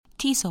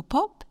TESOL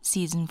Pop,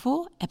 Season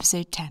 4,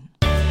 Episode 10.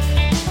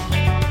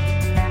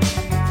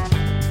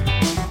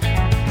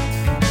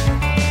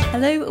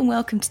 Hello and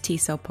welcome to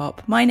TESOL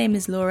Pop. My name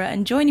is Laura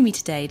and joining me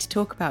today to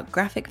talk about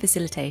graphic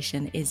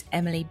facilitation is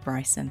Emily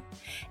Bryson.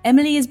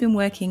 Emily has been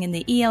working in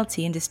the ELT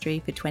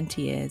industry for 20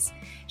 years.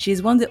 She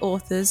is one of the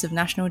authors of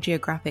National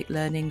Geographic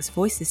Learning's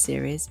Voices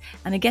series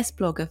and a guest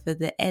blogger for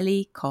the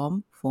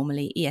LE.com,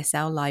 formerly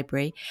ESL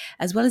Library,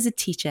 as well as a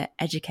teacher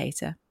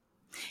educator.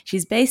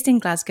 She's based in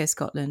Glasgow,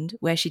 Scotland,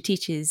 where she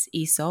teaches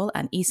ESOL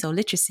and ESOL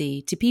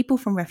literacy to people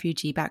from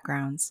refugee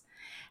backgrounds.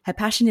 Her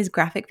passion is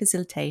graphic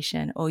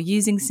facilitation or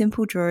using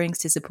simple drawings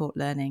to support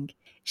learning.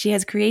 She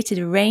has created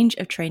a range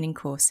of training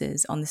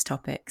courses on this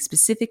topic,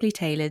 specifically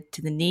tailored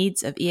to the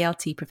needs of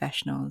ELT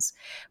professionals,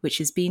 which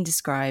has been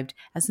described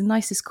as the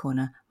nicest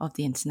corner of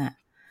the internet.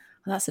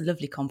 Well, that's a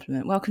lovely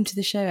compliment. Welcome to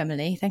the show,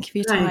 Emily. Thank you for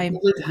your time.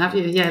 Lovely to have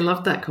you. Yeah, I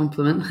loved that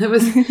compliment. It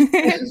was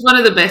one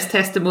of the best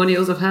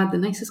testimonials I've had, the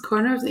nicest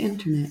corner of the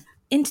internet.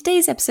 In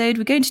today's episode,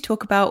 we're going to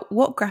talk about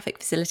what graphic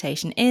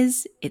facilitation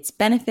is, its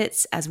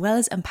benefits, as well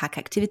as unpack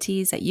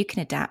activities that you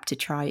can adapt to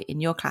try in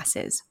your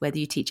classes, whether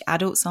you teach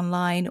adults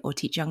online or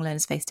teach young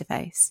learners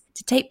face-to-face.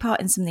 To take part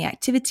in some of the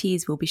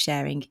activities we'll be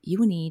sharing, you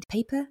will need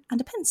paper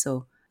and a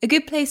pencil. A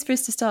good place for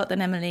us to start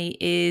then, Emily,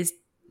 is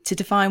to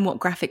define what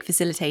graphic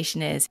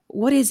facilitation is.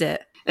 What is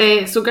it?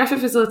 So graphic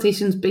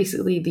facilitation is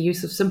basically the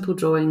use of simple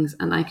drawings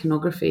and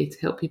iconography to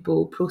help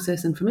people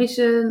process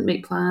information,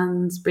 make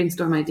plans,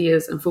 brainstorm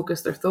ideas and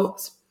focus their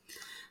thoughts.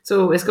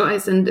 So it's got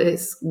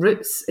its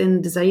roots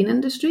in design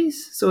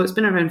industries. So it's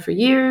been around for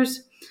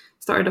years.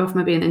 Started off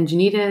maybe in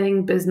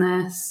engineering,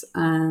 business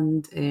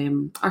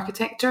and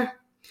architecture.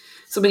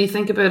 So when you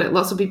think about it,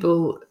 lots of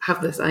people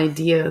have this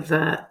idea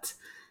that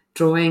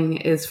drawing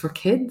is for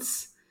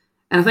kids.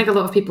 And I think a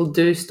lot of people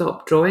do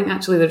stop drawing.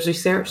 Actually, there's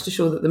research to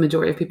show that the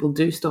majority of people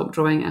do stop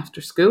drawing after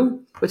school,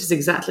 which is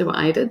exactly what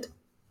I did.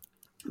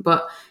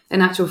 But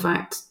in actual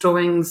fact,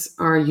 drawings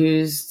are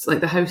used, like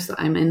the house that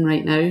I'm in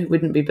right now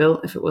wouldn't be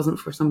built if it wasn't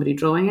for somebody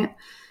drawing it.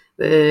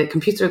 The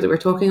computer that we're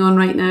talking on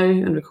right now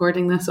and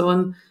recording this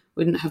on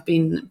wouldn't have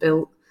been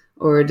built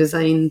or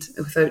designed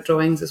without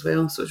drawings as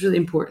well. So it's really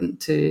important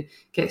to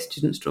get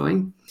students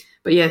drawing.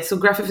 But yeah, so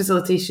graphic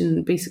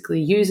facilitation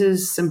basically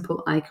uses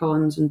simple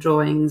icons and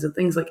drawings and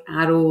things like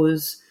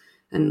arrows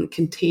and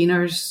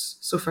containers.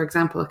 So for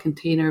example, a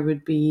container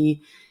would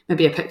be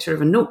maybe a picture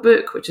of a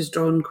notebook, which is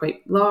drawn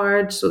quite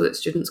large so that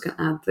students can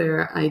add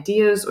their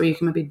ideas, or you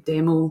can maybe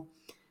demo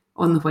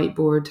on the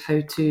whiteboard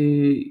how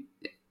to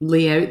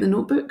lay out the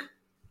notebook.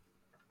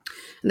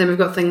 And then we've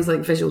got things like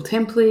visual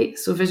templates.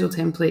 So visual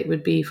template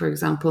would be, for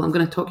example, I'm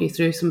going to talk you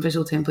through some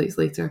visual templates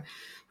later,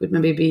 would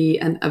maybe be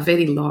a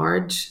very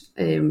large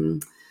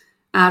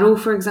arrow,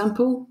 for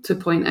example, to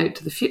point out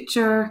to the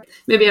future.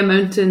 Maybe a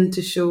mountain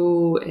to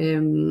show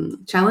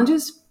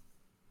challenges.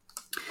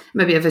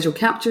 Maybe a visual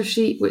capture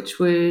sheet, which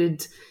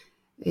would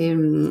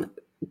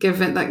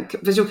give it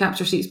that visual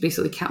capture sheets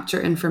basically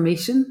capture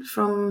information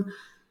from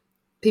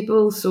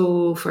people.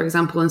 So, for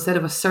example, instead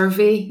of a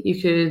survey,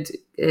 you could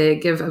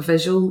give a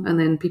visual and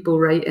then people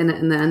write in it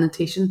in the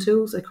annotation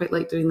tools. I quite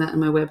like doing that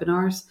in my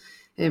webinars,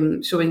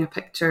 showing a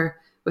picture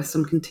with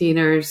some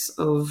containers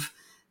of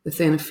the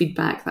kind of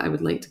feedback that I would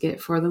like to get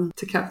for them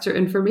to capture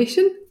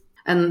information.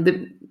 And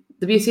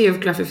the beauty of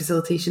graphic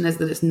facilitation is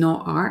that it's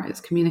not art, it's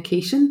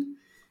communication.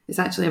 It's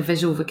actually a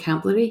visual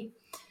vocabulary.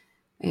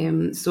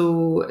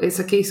 So it's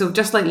a case of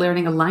just like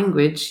learning a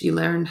language, you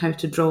learn how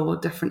to draw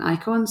different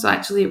icons. So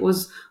actually it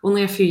was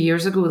only a few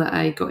years ago that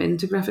I got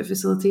into graphic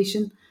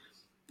facilitation.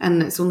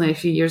 And it's only a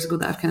few years ago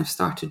that I've kind of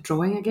started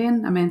drawing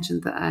again. I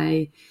mentioned that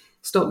I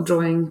stopped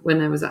drawing when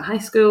I was at high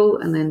school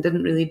and then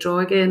didn't really draw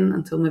again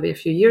until maybe a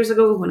few years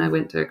ago when I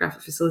went to a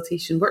graphic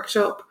facilitation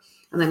workshop.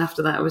 And then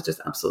after that, I was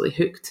just absolutely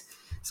hooked.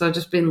 So I've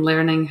just been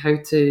learning how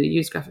to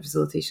use graphic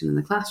facilitation in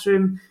the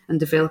classroom and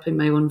developing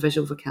my own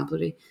visual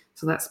vocabulary.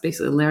 So that's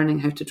basically learning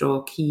how to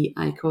draw key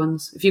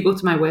icons. If you go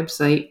to my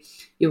website,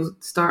 you'll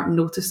start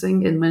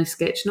noticing in my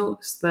sketch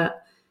notes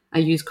that I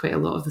use quite a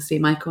lot of the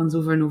same icons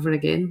over and over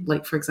again.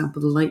 Like, for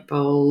example, the light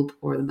bulb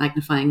or the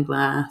magnifying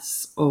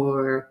glass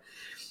or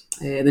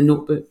the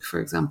notebook, for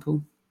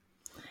example.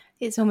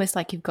 It's almost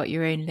like you've got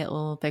your own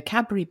little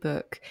vocabulary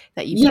book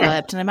that you've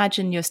developed. And I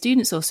imagine your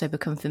students also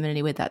become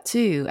familiar with that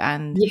too.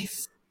 And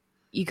yes,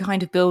 you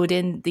kind of build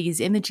in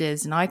these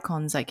images and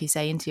icons, like you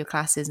say, into your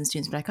classes, and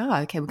students will be like,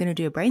 oh, okay, we're going to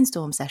do a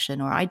brainstorm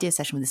session or idea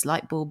session with this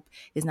light bulb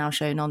is now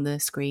shown on the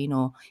screen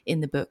or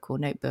in the book or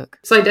notebook.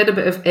 So I did a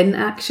bit of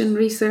in-action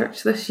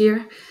research this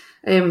year.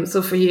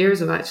 So for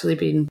years, I've actually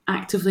been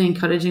actively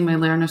encouraging my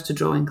learners to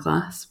draw in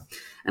class.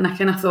 And I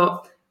kind of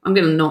thought, I'm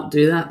going to not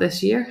do that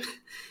this year.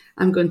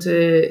 I'm going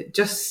to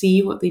just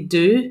see what they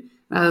do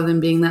rather than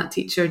being that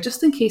teacher,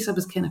 just in case I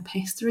was kind of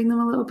pestering them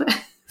a little bit.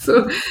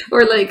 So,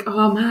 or like,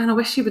 oh man, I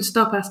wish you would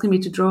stop asking me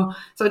to draw.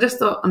 So I just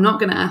thought, I'm not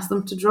going to ask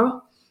them to draw.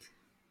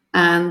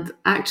 And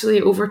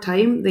actually over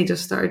time, they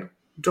just started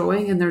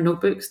drawing in their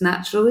notebooks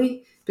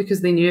naturally.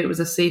 because they knew it was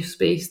a safe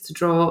space to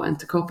draw and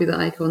to copy the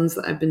icons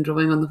that I've been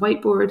drawing on the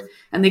whiteboard.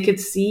 And they could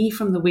see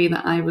from the way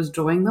that I was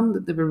drawing them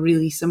that they were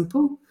really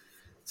simple.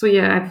 So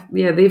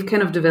they've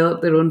kind of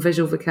developed their own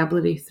visual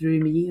vocabulary through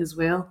me as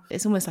well.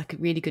 It's almost like a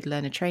really good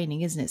learner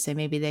training, isn't it? So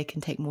maybe they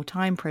can take more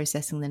time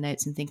processing the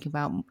notes and thinking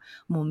about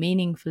more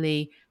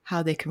meaningfully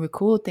how they can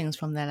record things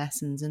from their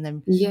lessons and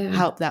then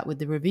help that with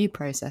the review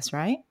process,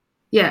 right?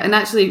 Yeah, and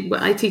actually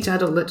I teach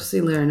adult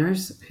literacy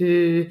learners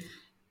who,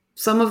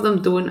 some of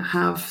them don't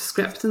have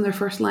script in their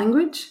first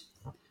language.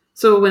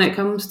 So when it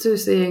comes to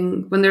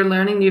saying, when they're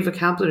learning new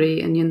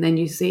vocabulary and then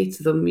you say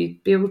to them,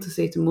 you'd be able to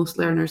say to most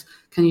learners,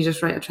 can you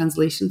just write a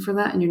translation for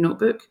that in your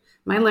notebook?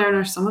 My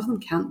learners, some of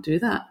them can't do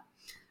that.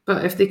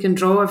 But if they can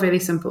draw a very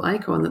simple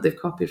icon that they've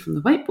copied from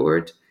the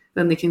whiteboard,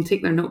 then they can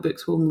take their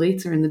notebooks home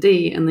later in the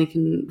day and they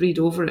can read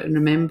over it and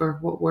remember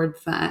what word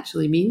that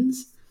actually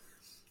means.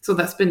 So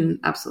that's been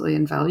absolutely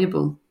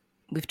invaluable.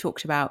 We've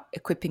talked about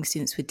equipping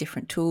students with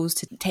different tools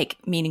to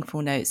take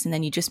meaningful notes. And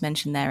then you just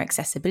mentioned their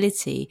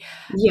accessibility.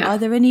 Yeah. Are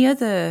there any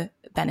other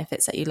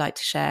benefits that you'd like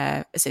to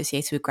share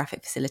associated with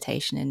graphic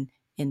facilitation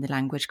in the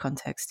language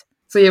context?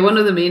 So yeah, one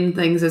of the main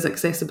things is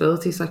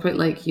accessibility. So I quite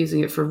like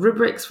using it for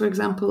rubrics, for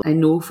example. I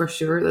know for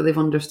sure that they've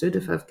understood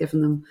if I've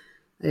given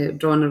them,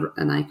 drawn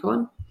an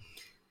icon.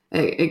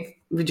 It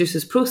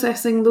reduces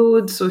processing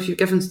load. So if you've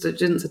given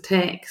students a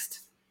text,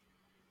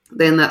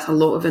 then that's a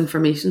lot of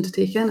information to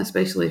take in,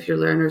 especially if your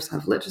learners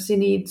have literacy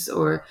needs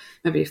or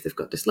maybe if they've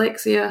got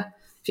dyslexia.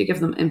 If you give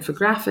them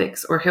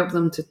infographics or help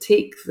them to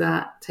take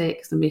that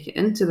text and make it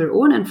into their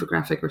own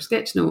infographic or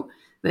sketch note,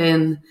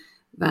 then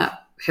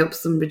that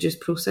helps them reduce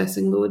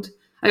processing load.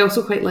 I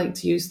also quite like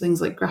to use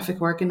things like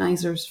graphic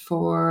organisers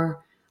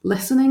for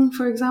listening,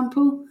 for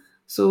example.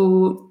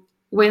 So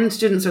when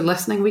students are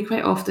listening, we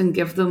quite often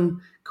give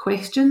them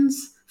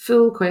questions,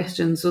 full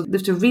questions. So they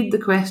have to read the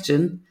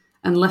question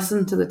and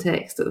listen to the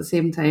text at the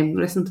same time,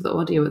 listen to the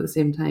audio at the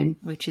same time.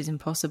 Which is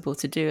impossible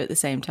to do at the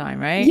same time,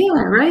 right?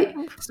 Yeah, right?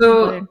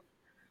 So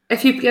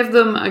if you give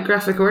them a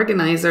graphic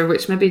organizer,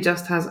 which maybe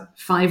just has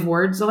 5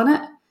 words on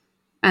it,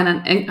 and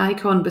an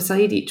icon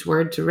beside each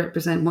word to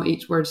represent what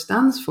each word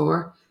stands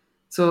for,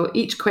 so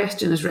each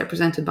question is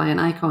represented by an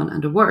icon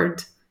and a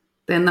word,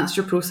 then that's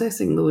your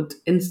processing load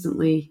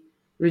instantly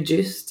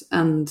reduced.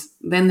 And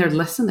then they're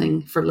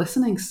listening for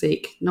listening's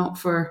sake, not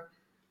for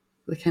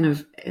the kind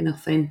of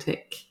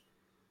inauthentic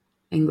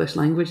English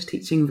language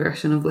teaching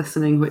version of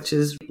listening, which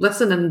is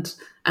listen and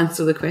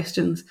answer the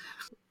questions.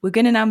 We're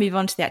going to now move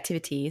on to the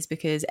activities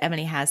because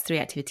Emily has 3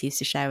 activities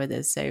to share with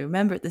us. So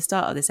remember at the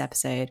start of this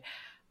episode,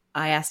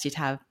 I asked you to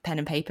have pen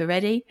and paper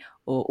ready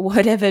or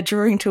whatever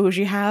drawing tools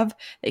you have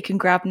that you can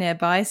grab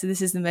nearby. So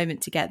this is the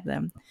moment to get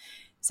them.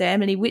 So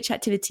Emily, which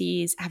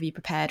activities have you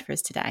prepared for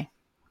us today?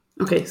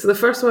 Okay, so the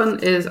first one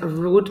is a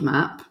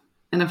roadmap.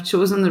 And I've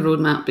chosen the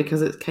roadmap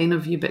because it's kind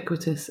of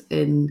ubiquitous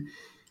in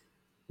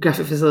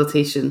graphic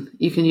facilitation.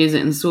 You can use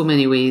it in so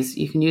many ways.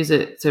 You can use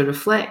it to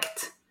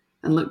reflect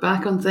and look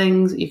back on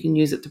things. You can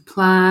use it to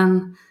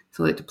plan.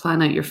 So like to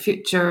plan out your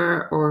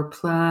future or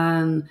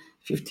plan,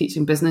 if you're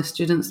teaching business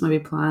students, maybe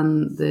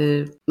plan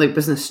the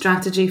business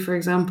strategy, for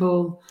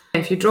example.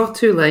 If you draw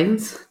 2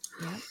 lines,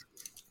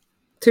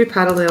 2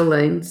 parallel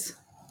lines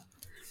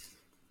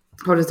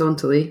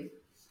horizontally,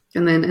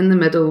 and then in the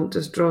middle,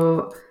 just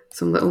draw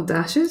some little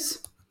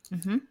dashes.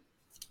 Mm-hmm.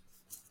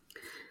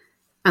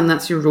 And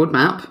that's your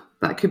roadmap.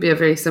 That could be a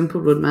very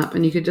simple roadmap,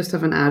 and you could just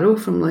have an arrow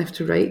from left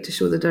to right to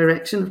show the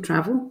direction of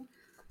travel.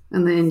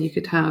 And then you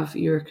could have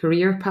your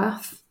career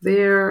path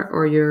there,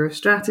 or your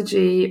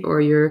strategy, or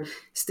your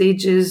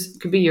stages. It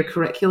could be your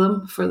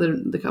curriculum for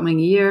the coming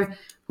year.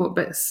 What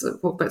bits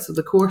of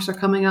the course are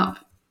coming up?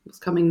 What's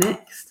coming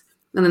next?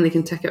 And then they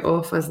can tick it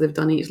off as they've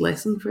done each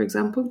lesson, for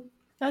example.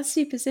 That's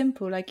super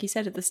simple. Like you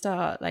said at the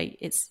start, like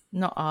it's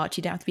not art.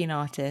 You don't have to be an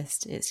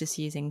artist. It's just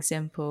using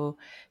simple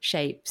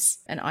shapes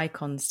and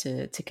icons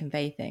to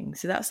convey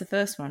things. So that's the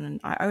first one. And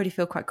I already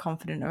feel quite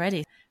confident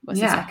already. What's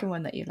the second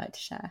one that you'd like to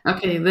share?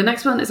 Okay, the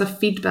next one is a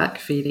feedback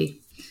fairy.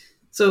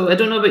 So I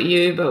don't know about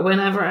you, but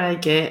whenever I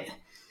get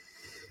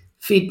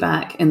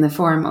feedback in the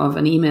form of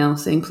an email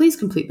saying, please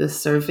complete this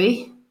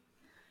survey,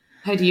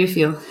 how do you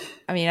feel?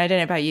 I mean, I don't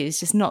know about you. It's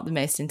just not the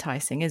most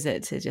enticing, is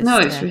it? No,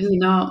 it's really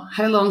not.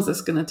 How long is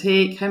this going to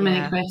take? How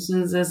many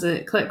questions is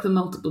it? Click the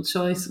multiple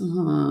choice.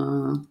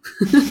 Oh.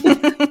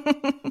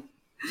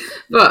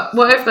 But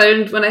what I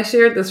found when I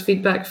shared this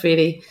feedback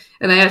fairy,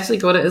 and I actually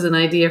got it as an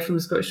idea from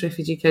the Scottish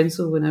Refugee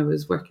Council when I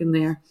was working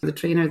there. The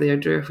trainer there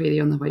drew a fairy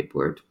on the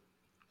whiteboard.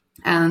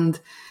 And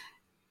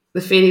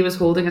the fairy was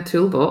holding a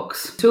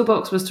toolbox. The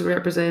toolbox was to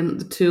represent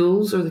the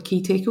tools or the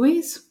key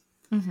takeaways.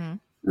 Mm-hmm.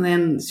 And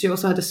then she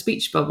also had a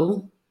speech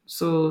bubble.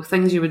 So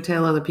things you would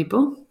tell other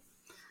people.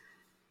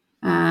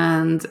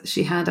 And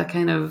she had a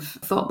kind of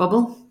thought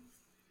bubble.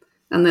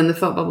 And then the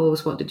thought bubble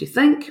was, what did you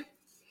think?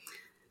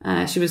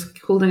 She was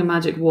holding a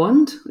magic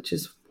wand, which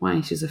is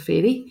why she's a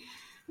fairy.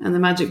 And the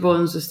magic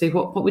wand was to say,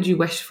 what would you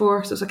wish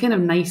for? So it's a kind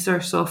of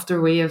nicer, softer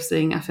way of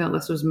saying, I felt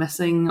this was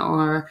missing,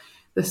 or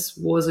this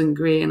wasn't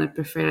great and I'd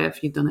prefer it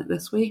if you'd done it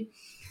this way.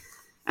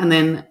 And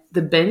then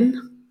the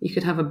bin You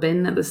could have a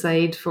bin at the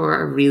side for, I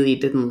really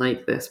didn't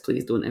like this,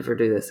 please don't ever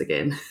do this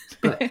again.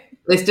 But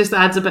this just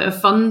adds a bit of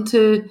fun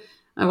to,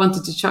 I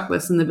wanted to chuck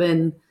this in the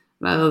bin,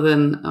 rather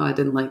than, oh, I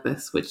didn't like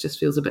this, which just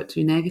feels a bit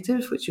too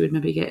negative, which you would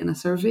maybe get in a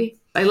survey.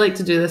 I like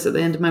to do this at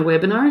the end of my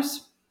webinars,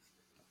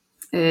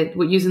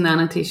 using the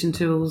annotation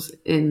tools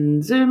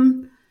in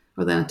Zoom,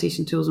 or the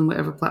annotation tools on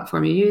whatever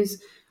platform you use,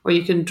 or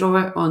you can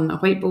draw it on a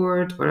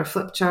whiteboard or a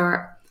flip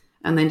chart,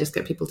 and then just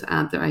get people to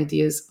add their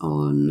ideas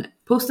on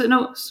Post-it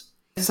notes.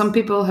 Some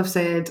people have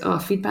said, oh,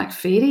 feedback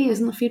fairy,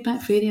 isn't a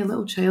feedback fairy a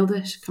little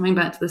childish? Coming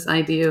back to this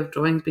idea of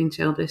drawings being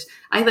childish.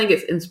 I think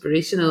it's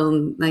inspirational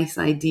and nice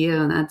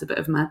idea and adds a bit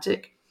of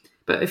magic.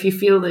 But if you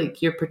feel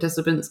like your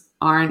participants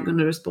aren't going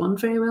to respond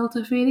very well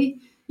to a fairy,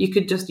 you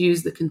could just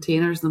use the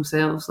containers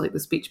themselves, like the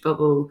speech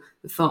bubble,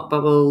 the thought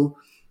bubble,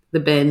 the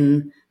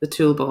bin, the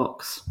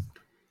toolbox.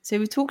 So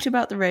we've talked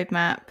about the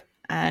roadmap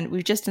and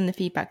we've just done the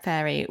feedback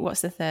fairy.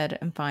 What's the third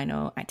and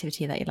final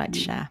activity that you'd like to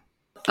share?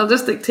 I'll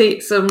just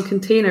dictate some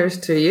containers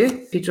to you.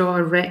 If you draw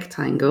a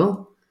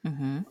rectangle,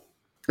 and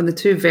the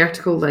two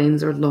vertical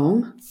lines are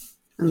long,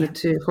 and the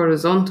two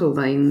horizontal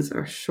lines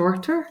are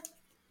shorter.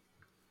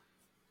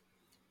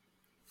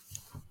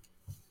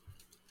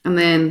 And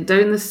then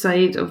down the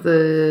side of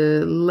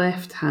the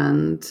left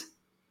hand,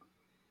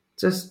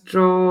 just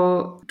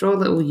draw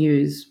little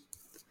U's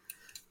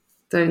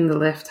down the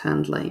left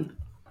hand line.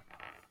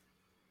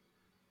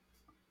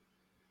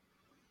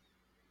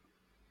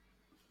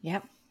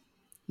 Yep.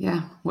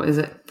 Yeah, what is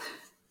it?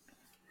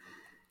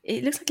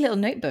 It looks like a little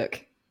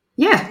notebook.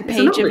 Yeah. The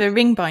page of a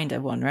ring binder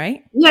one,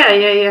 right?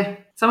 Yeah.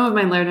 Some of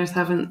my learners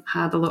haven't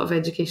had a lot of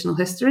educational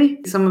history.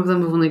 Some of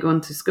them have only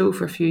gone to school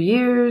for a few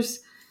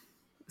years.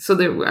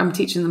 So I'm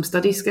teaching them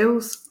study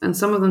skills, and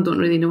some of them don't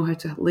really know how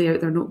to lay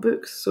out their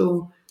notebooks.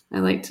 So I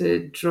like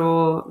to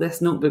draw this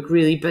notebook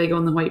really big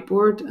on the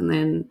whiteboard, and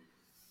then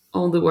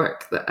all the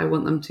work that I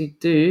want them to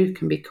do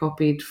can be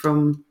copied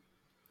from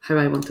how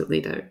I want it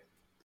laid out.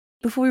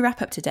 Before we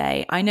wrap up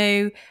today, I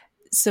know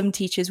some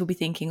teachers will be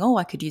thinking, oh,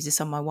 I could use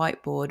this on my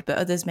whiteboard, but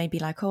others may be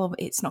like, oh,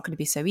 it's not going to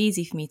be so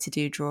easy for me to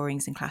do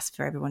drawings in class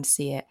for everyone to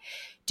see it.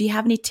 Do you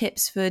have any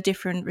tips for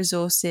different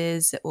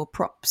resources or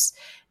props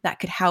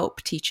that could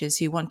help teachers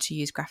who want to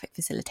use graphic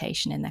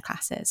facilitation in their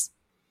classes?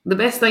 The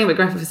best thing about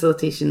graphic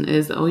facilitation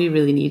is that all you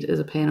really need is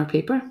a pen or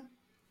paper,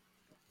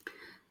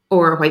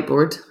 or a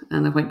whiteboard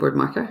and a whiteboard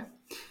marker.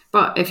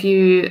 But if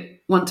you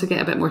want to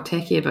get a bit more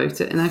techie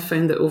about it, and I've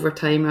found that over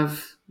time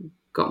I've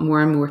got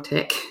more and more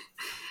tech.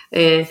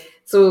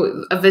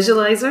 So a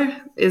visualizer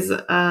is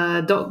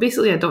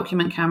basically a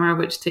document camera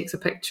which takes a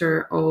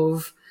picture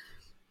of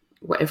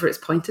whatever it's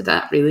pointed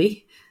at,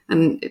 really,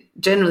 and it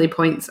generally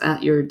points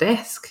at your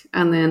desk.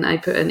 And then I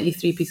put an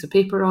A3 piece of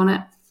paper on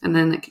it, and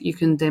then you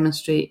can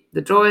demonstrate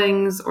the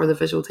drawings or the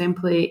visual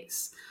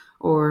templates,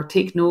 or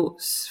take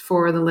notes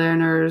for the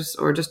learners,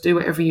 or just do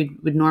whatever you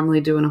would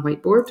normally do on a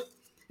whiteboard.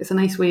 It's a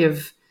nice way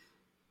of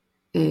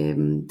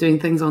doing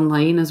things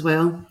online as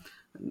well.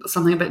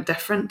 Something a bit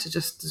different to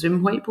just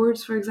Zoom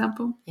whiteboards, for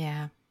example.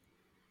 Yeah.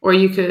 Or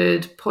you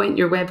could point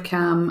your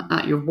webcam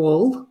at your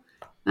wall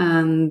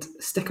and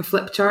stick a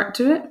flip chart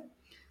to it.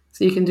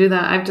 So you can do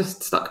that. I've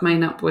just stuck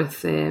mine up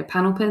with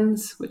panel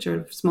pins, which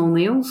are small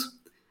nails.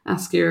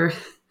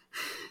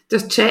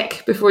 Just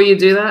check before you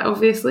do that,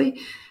 obviously.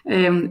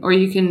 Or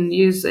you can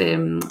use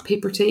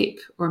paper tape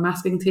or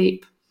masking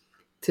tape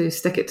to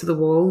stick it to the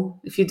wall.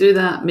 If you do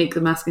that, make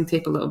the masking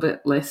tape a little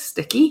bit less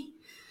sticky.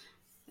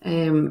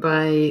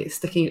 By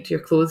sticking it to your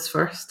clothes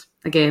first.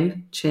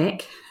 Again,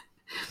 check.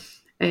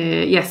 So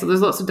there's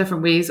lots of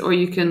different ways. Or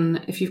you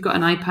can, if you've got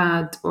an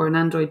iPad or an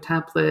Android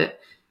tablet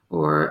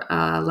or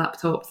a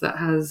laptop that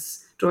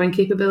has drawing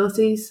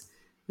capabilities,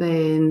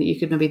 then you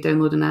could maybe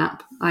download an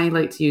app. I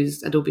like to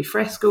use Adobe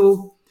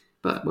Fresco,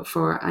 but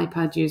for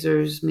iPad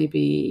users,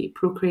 maybe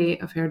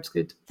Procreate, I've heard is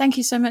good. Thank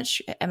you so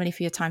much, Emily,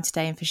 for your time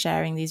today and for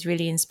sharing these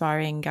really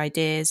inspiring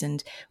ideas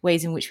and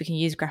ways in which we can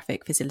use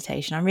graphic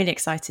facilitation. I'm really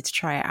excited to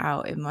try it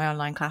out in my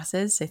online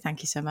classes, so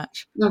thank you so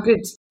much. No,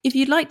 good. If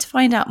you'd like to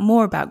find out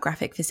more about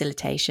graphic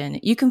facilitation,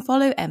 you can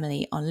follow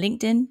Emily on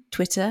LinkedIn,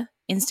 Twitter,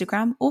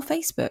 Instagram or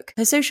Facebook.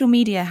 Her social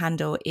media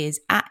handle is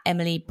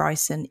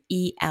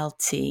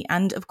 @EmilyBrysonELT.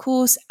 And of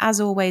course,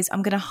 as always,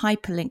 I'm going to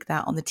hyperlink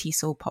that on the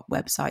TESOL Pop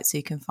website so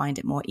you can find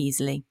it more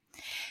easily.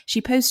 She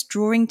posts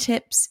drawing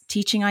tips,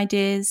 teaching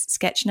ideas,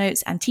 sketch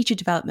notes and teacher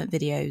development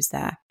videos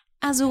there.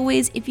 As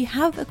always, if you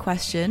have a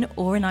question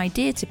or an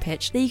idea to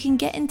pitch, then you can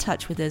get in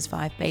touch with us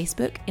via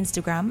Facebook,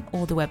 Instagram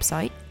or the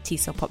website,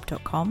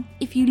 tesolpop.com.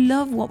 If you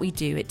love what we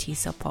do at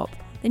TESOL Pop,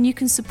 then you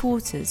can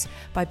support us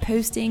by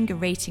posting,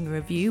 rating a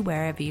review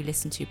wherever you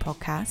listen to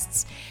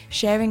podcasts,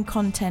 sharing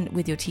content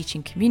with your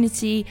teaching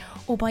community,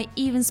 or by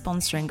even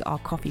sponsoring our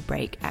coffee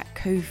break at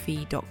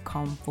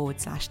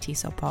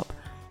ko-fi.com/TESOLpop.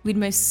 We'd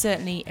most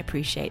certainly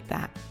appreciate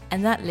that.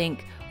 And that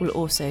link will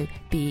also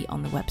be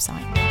on the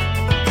website.